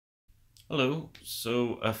Hello.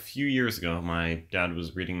 So, a few years ago, my dad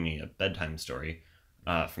was reading me a bedtime story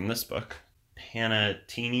from this book, Hannah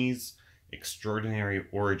Teeny's Extraordinary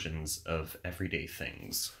Origins of Everyday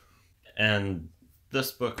Things. And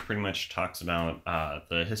this book pretty much talks about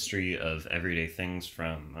the history of everyday things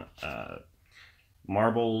from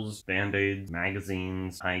marbles, band-aids,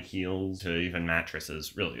 magazines, high heels, to even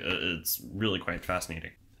mattresses. Really, it's really quite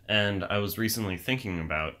fascinating. And I was recently thinking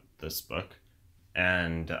about this book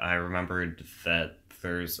and I remembered that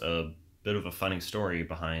there's a bit of a funny story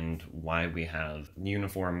behind why we have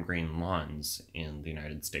uniform green lawns in the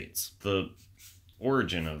United States. The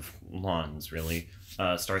origin of lawns really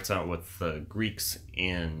starts out with the Greeks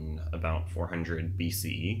in about 400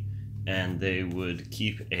 BCE, and they would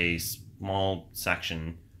keep a small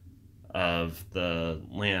section of the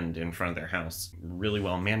land in front of their house really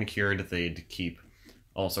well manicured. They'd keep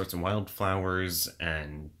all sorts of wildflowers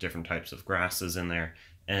and different types of grasses in there,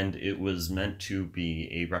 and it was meant to be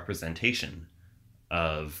a representation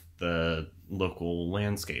of the local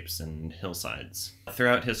landscapes and hillsides.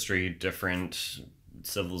 Throughout history, different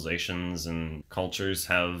civilizations and cultures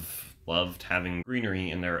have loved having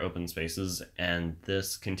greenery in their open spaces, and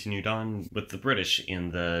this continued on with the British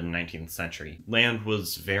in the 19th century. Land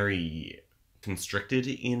was very constricted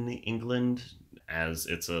in England, as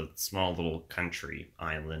it's a small little country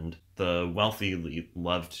island. The wealthy elite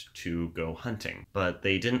loved to go hunting, but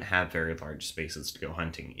they didn't have very large spaces to go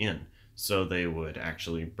hunting in. So they would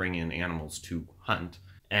actually bring in animals to hunt,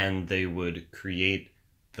 and they would create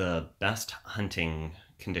the best hunting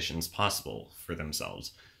conditions possible for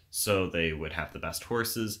themselves. So they would have the best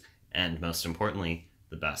horses, and most importantly,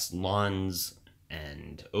 the best lawns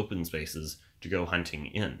and open spaces to go hunting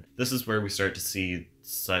in. This is where we start to see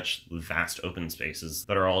such vast open spaces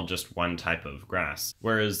that are all just one type of grass.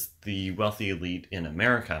 Whereas the wealthy elite in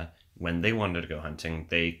America, when they wanted to go hunting,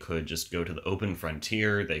 they could just go to the open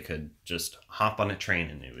frontier, they could just hop on a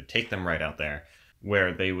train and it would take them right out there,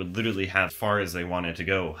 where they would literally have as far as they wanted to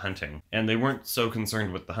go hunting. And they weren't so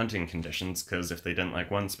concerned with the hunting conditions, because if they didn't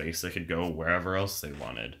like one space, they could go wherever else they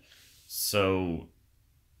wanted. So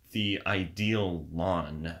the ideal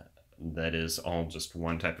lawn that is all just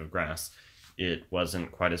one type of grass, it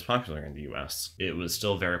wasn't quite as popular in the US. It was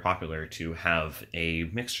still very popular to have a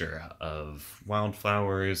mixture of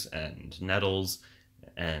wildflowers and nettles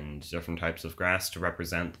and different types of grass to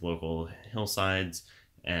represent the local hillsides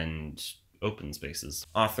and open spaces.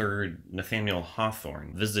 Author Nathaniel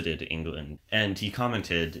Hawthorne visited England, and he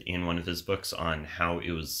commented in one of his books on how it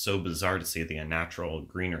was so bizarre to see the unnatural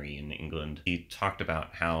greenery in England. He talked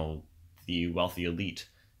about how the wealthy elite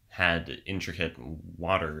had intricate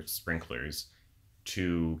water sprinklers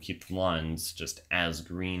to keep the lawns just as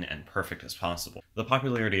green and perfect as possible. The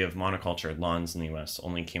popularity of monocultured lawns in the US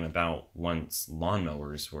only came about once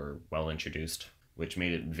lawnmowers were well introduced, which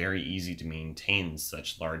made it very easy to maintain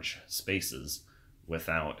such large spaces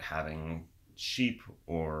without having sheep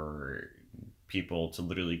or people to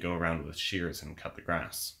literally go around with shears and cut the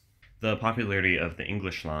grass. The popularity of the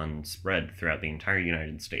English lawn spread throughout the entire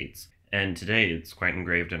United States, and today it's quite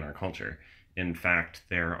engraved in our culture. In fact,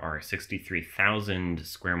 there are 63,000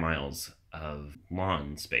 square miles of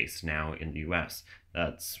lawn space now in the US.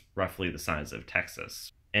 That's roughly the size of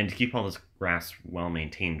Texas. And to keep all this grass well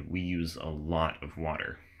maintained, we use a lot of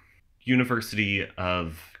water. University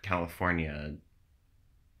of California.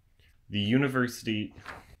 The University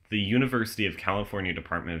of California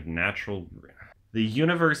Department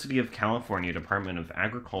of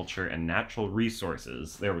Agriculture and Natural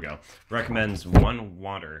Resources, there we go, recommends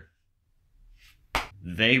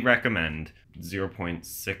They recommend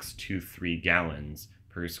 0.623 gallons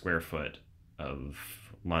per square foot of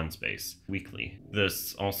lawn space weekly.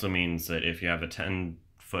 This also means that if you have a 10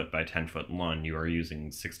 foot by 10 foot lawn, you are using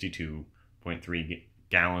 62.3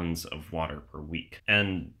 gallons of water per week.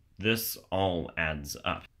 And this all adds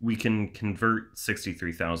up. We can convert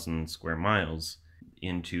 63,000 square miles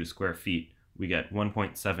into square feet. We get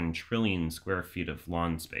 1.7 trillion square feet of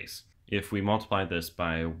lawn space. If we multiply this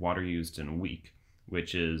by water used in a week,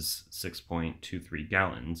 which is 6.23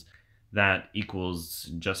 gallons, that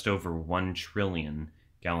equals just over 1 trillion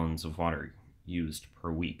gallons of water used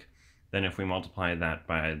per week. Then if we multiply that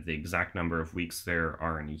by the exact number of weeks there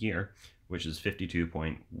are in a year, which is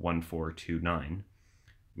 52.1429,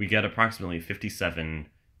 we get approximately 57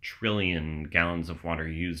 trillion gallons of water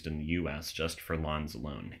used in the US just for lawns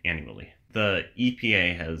alone annually. The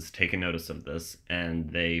EPA has taken notice of this, and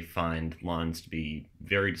they find lawns to be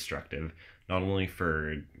very destructive, not only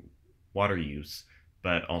for water use,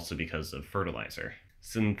 but also because of fertilizer.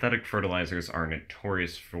 Synthetic fertilizers are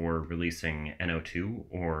notorious for releasing NO2,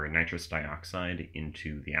 or nitrous dioxide,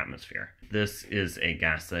 into the atmosphere. This is a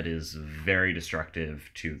gas that is very destructive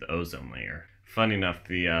to the ozone layer. Funny enough,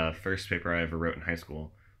 the first paper I ever wrote in high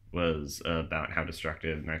school was about how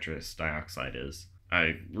destructive nitrous dioxide is.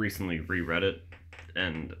 I recently reread it,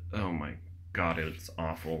 and oh my god, it's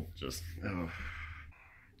awful. Just, ugh.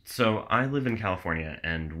 So I live in California,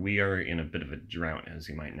 and we are in a bit of a drought, as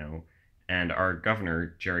you might know. And our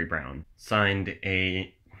governor, Jerry Brown, signed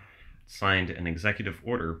an executive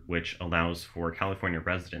order which allows for California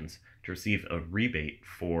residents to receive a rebate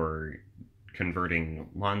for converting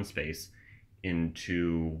lawn space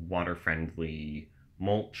into water-friendly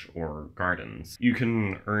mulch or gardens. You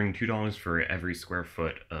can earn $2 for every square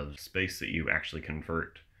foot of space that you actually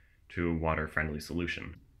convert to a water-friendly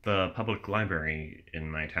solution. The public library in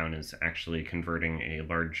my town is actually converting a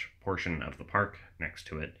large portion of the park next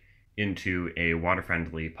to it into a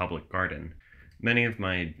water-friendly public garden. Many of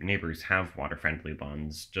my neighbors have water-friendly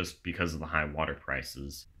lawns just because of the high water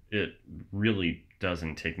prices. It really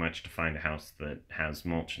doesn't take much to find a house that has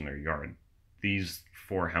mulch in their yard. These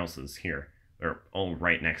 4 houses here are all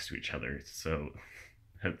right next to each other, so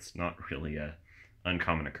it's not really a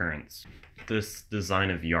uncommon occurrence. This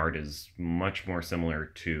design of yard is much more similar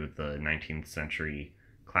to the 19th century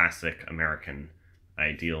classic American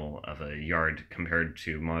ideal of a yard compared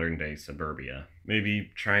to modern day suburbia.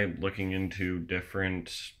 Maybe try looking into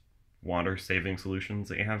different water saving solutions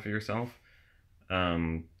that you have for yourself.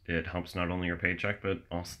 It helps not only your paycheck but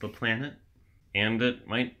also the planet, and it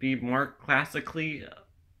might be more classically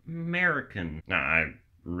American. Nah, I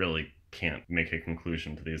really can't make a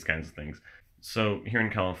conclusion to these kinds of things. So here in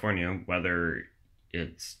California, whether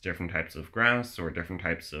it's different types of grass or different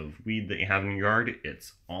types of weed that you have in your yard,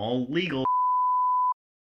 it's all legal.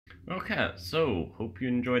 Okay, so hope you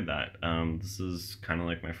enjoyed that. This is kind of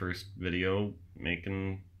like my first video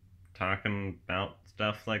talking about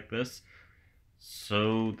stuff like this.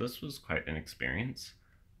 So this was quite an experience.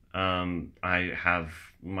 I have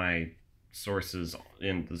my sources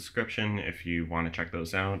in the description if you want to check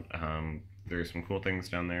those out. There's some cool things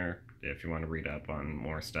down there if you want to read up on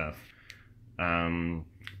more stuff.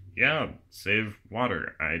 Yeah, save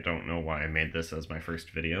water. I don't know why I made this as my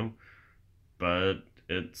first video, but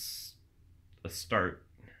it's a start.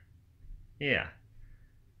 Yeah.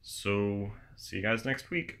 So, see you guys next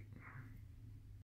week.